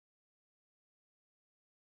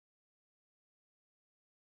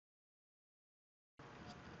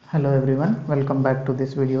Hello everyone, welcome back to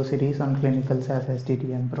this video series on clinical SAS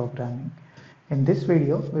SDTM programming. In this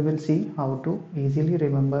video, we will see how to easily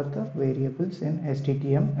remember the variables in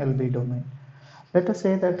SDTM LB domain. Let us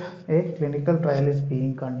say that a clinical trial is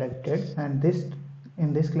being conducted, and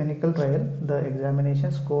in this clinical trial, the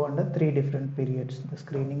examinations go under three different periods: the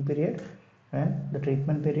screening period, and the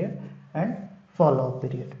treatment period, and follow-up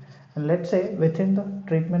period. And let's say within the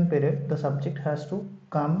treatment period, the subject has to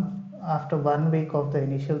come after 1 week of the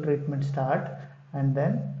initial treatment start, and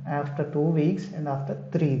then after 2 weeks, and after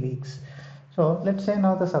 3 weeks. So let's say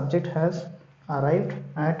now the subject has arrived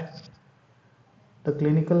at the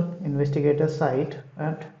clinical investigator site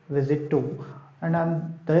at visit 2, and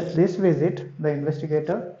on this visit the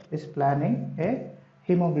investigator is planning a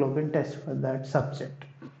hemoglobin test for that subject.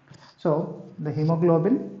 So the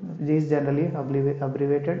hemoglobin is generally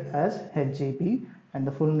abbreviated as HGB, and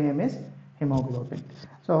the full name is hemoglobin.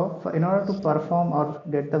 So in order to perform or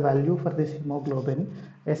get the value for this hemoglobin,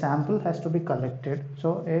 a sample has to be collected.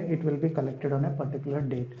 So it will be collected on a particular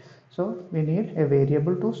date. So we need a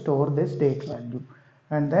variable to store this date value,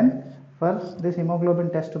 and then for this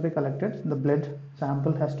hemoglobin test to be collected, the blood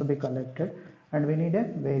sample has to be collected, and we need a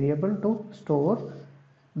variable to store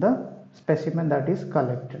the specimen that is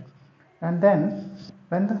collected. And then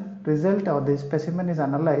when the result or the specimen is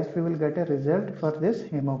analyzed, we will get a result for this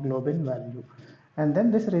hemoglobin value, and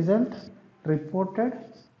then this result reported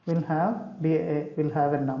will have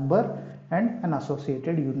a number and an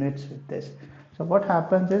associated units with this. So what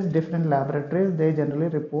happens is, different laboratories, they generally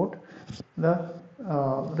report the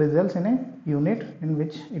results in a unit in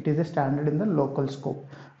which it is a standard in the local scope,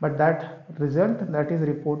 but that result that is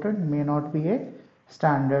reported may not be a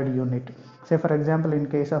standard unit. Say for example, in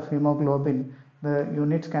case of hemoglobin, the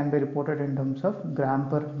units can be reported in terms of gram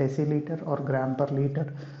per deciliter or gram per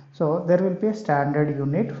liter. So there will be a standard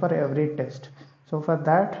unit for every test. So for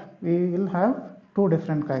that we will have two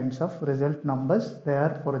different kinds of result numbers. They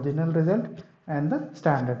are original result and the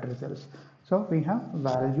standard results. So we have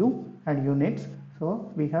value and units.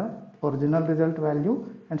 So we have original result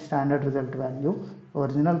value and standard result value,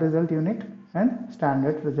 original result unit and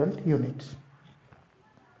standard result units.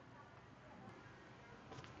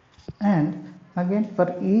 And again,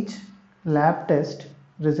 for each lab test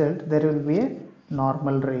result there will be a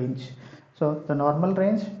normal range. So the normal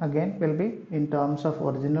range again will be in terms of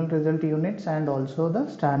original result units and also the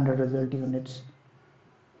standard result units.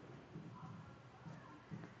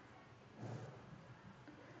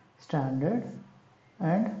 Standard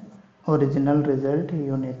and original result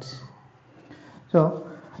units. So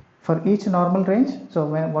for each normal range, so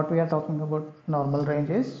what we are talking about normal range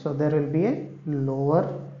is, so there will be a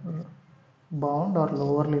lower bound or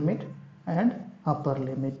lower limit and upper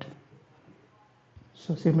limit.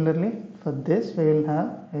 So similarly for this we will have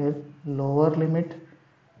a lower limit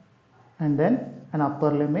and then an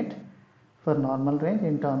upper limit for normal range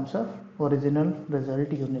in terms of original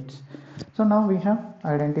result units. So now we have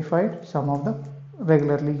identified some of the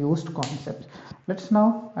regularly used concepts. Let's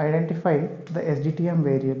now identify the SDTM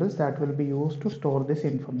variables that will be used to store this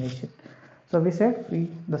information. So we said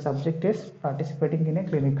the subject is participating in a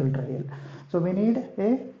clinical trial. So we need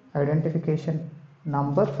a identification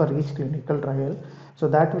number for each clinical trial. So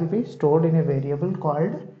that will be stored in a variable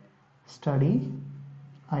called study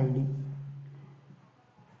ID.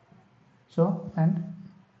 So, and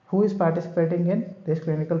who is participating in this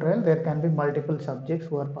clinical trial? There can be multiple subjects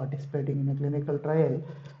who are participating in a clinical trial,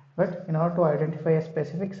 but in order to identify a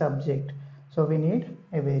specific subject, so we need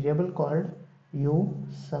a variable called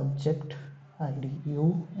uSubject ID,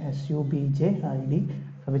 USUBJ ID,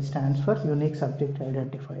 which stands for unique subject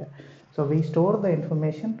identifier. So we store the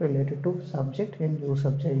information related to subject in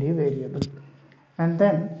uSubject ID variable, and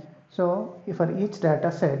then so for each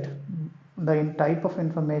data set, the type of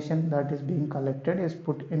information that is being collected is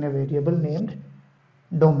put in a variable named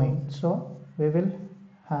domain. So we will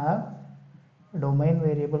have domain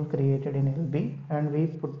variable created in LB, and we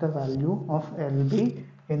put the value of LB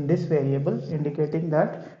in this variable, indicating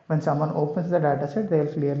that when someone opens the dataset, they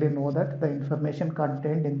will clearly know that the information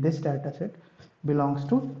contained in this dataset belongs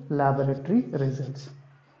to laboratory results.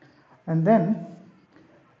 And then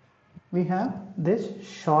we have this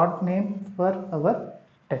short name for our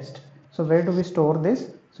test. So where do we store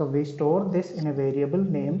this? So we store this in a variable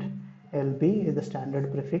named LB, is the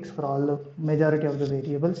standard prefix for all the majority of the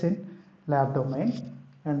variables in lab domain,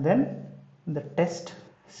 and then the test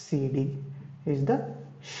CD is the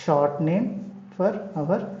short name for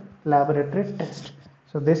our laboratory test.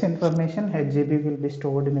 So this information HGB will be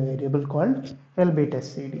stored in a variable called LB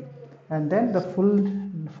test CD, and then the full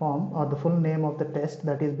form or the full name of the test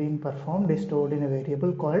that is being performed is stored in a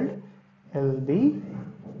variable called LB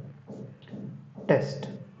test.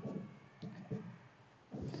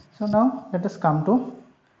 So now let us come to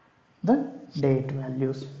the date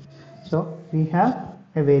values. So we have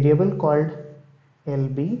a variable called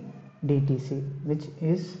LB_DTC, which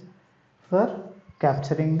is for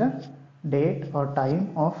capturing the date or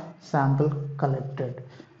time of sample collected.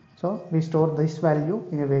 So we store this value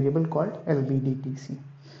in a variable called LB_DTC.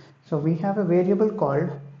 So we have a variable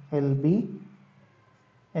called LB_SPEC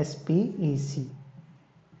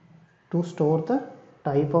to store the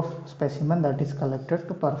type of specimen that is collected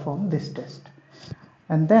to perform this test.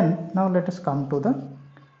 And then now let us come to the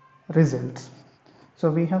results.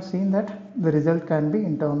 So we have seen that the result can be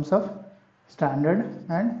in terms of standard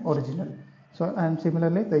and original. So and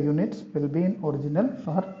similarly the units will be in original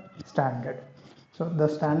or standard. So the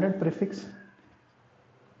standard prefix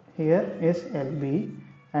here is LB,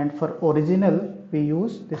 and for original we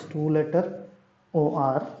use this 2-letter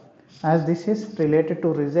OR. As this is related to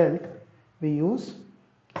result, we use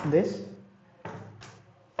this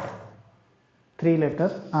 3-letter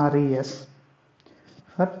RES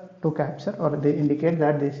to capture, or they indicate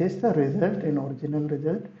that this is the result in original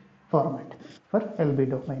result format for LB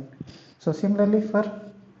domain. So similarly for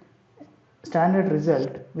standard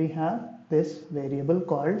result, we have this variable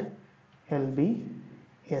called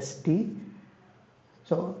LB_ST.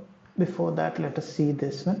 So before that, let us see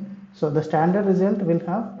this one. So the standard result will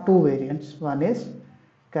have two variants. One is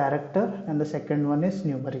character and the second one is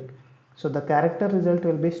numeric. So the character result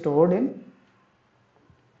will be stored in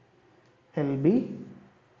LB_ST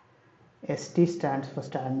stands for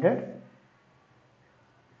standard,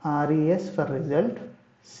 RES for result,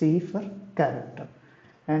 C for character.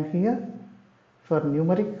 And here for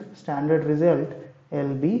numeric standard result,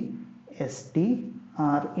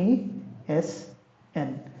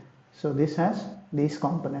 LB_ST_RESN. So this has these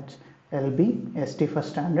components: LB_ST for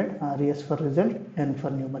standard, RES for result, N for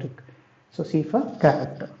numeric. So C for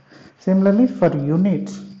character. Similarly for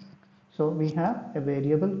units, so we have a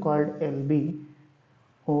variable called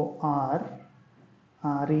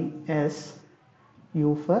LB_OR_RES,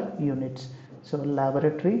 U for units. So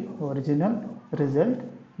laboratory, original, result,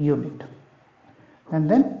 unit. And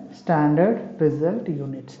then standard, result,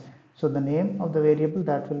 units. So the name of the variable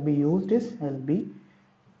that will be used is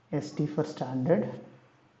LB_ST for standard,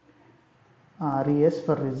 RES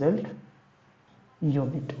for result,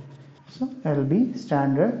 unit. So LB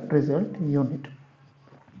standard, result, unit.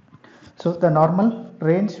 So the normal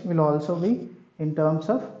range will also be in terms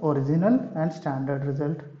of original and standard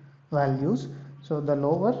result values. So the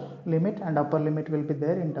lower limit and upper limit will be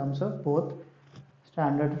there in terms of both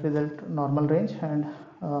standard result normal range and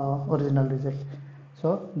original result.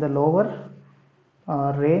 So the lower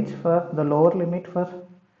range for the lower limit for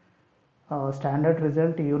standard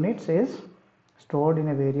result units is stored in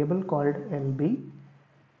a variable called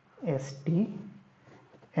LB_ST.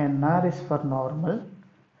 NR is for normal,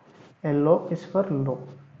 LO is for low.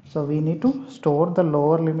 So we need to store the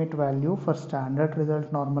lower limit value for standard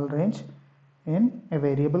result normal range in a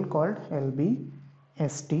variable called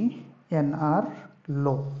LB_ST_NR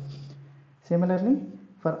low. Similarly,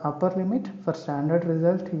 for upper limit for standard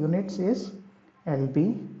result units is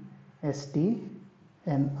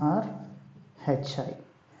LB_ST_NR_HI.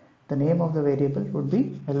 The name of the variable would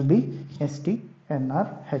be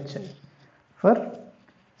LB_ST_NR_HI.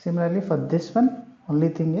 Similarly for this one, only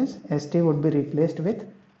thing is ST would be replaced with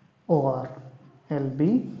OR,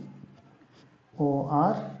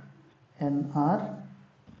 LB_OR_NR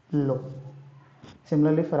low.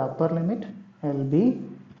 Similarly for upper limit,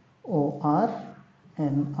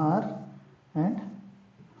 LB_OR_NR and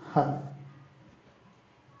high.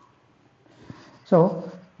 So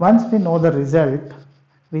once we know the result,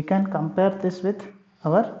 we can compare this with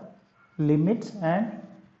our limits and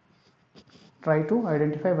try to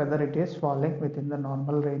identify whether it is falling within the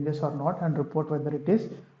normal ranges or not, and report whether it is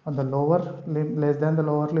on the less than the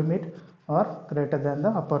lower limit or greater than the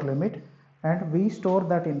upper limit. And we store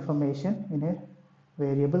that information in a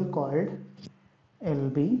variable called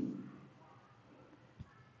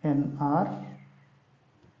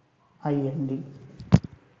LB_NR_IND.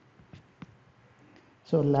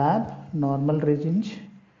 So lab normal range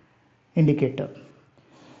indicator.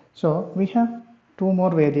 So we have two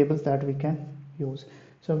more variables that we can use.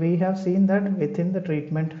 So we have seen that within the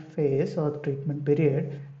treatment phase or treatment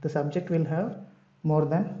period, the subject will have more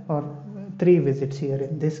than or 3 visits here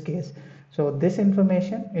in this case. So this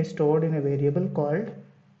information is stored in a variable called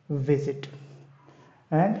visit,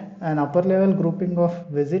 and an upper level grouping of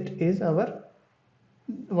visit is our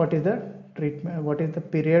what is the treatment, what is the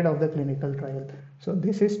period of the clinical trial. So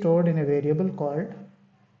this is stored in a variable called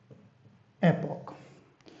epoch.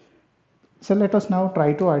 So let us now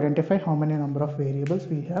try to identify how many number of variables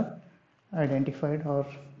we have identified or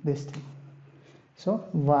this thing. So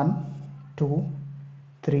 1, 2,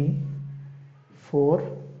 3,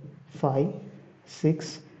 4, 5,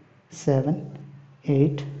 6, 7,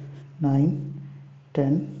 8, 9,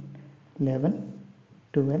 10, 11,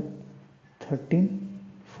 12, 13,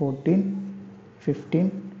 14,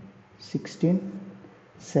 15, 16,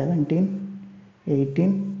 17,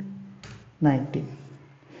 18, 19.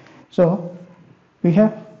 So we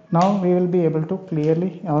will be able to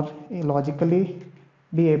clearly or logically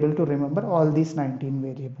be able to remember all these 19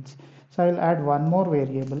 variables. So I will add one more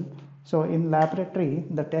variable. So in laboratory,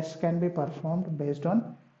 the test can be performed based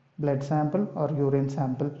on blood sample or urine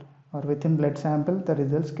sample, or within blood sample the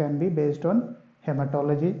results can be based on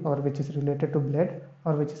hematology, or which is related to blood,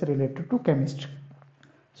 or which is related to chemistry.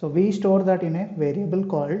 So we store that in a variable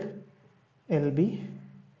called LB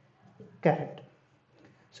cat.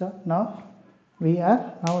 So now we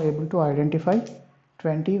are now able to identify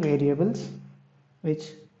 20 variables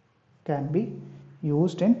which can be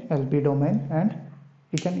used in LB domain, and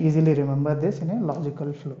we can easily remember this in a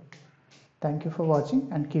logical flow. Thank you for watching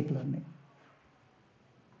and keep learning.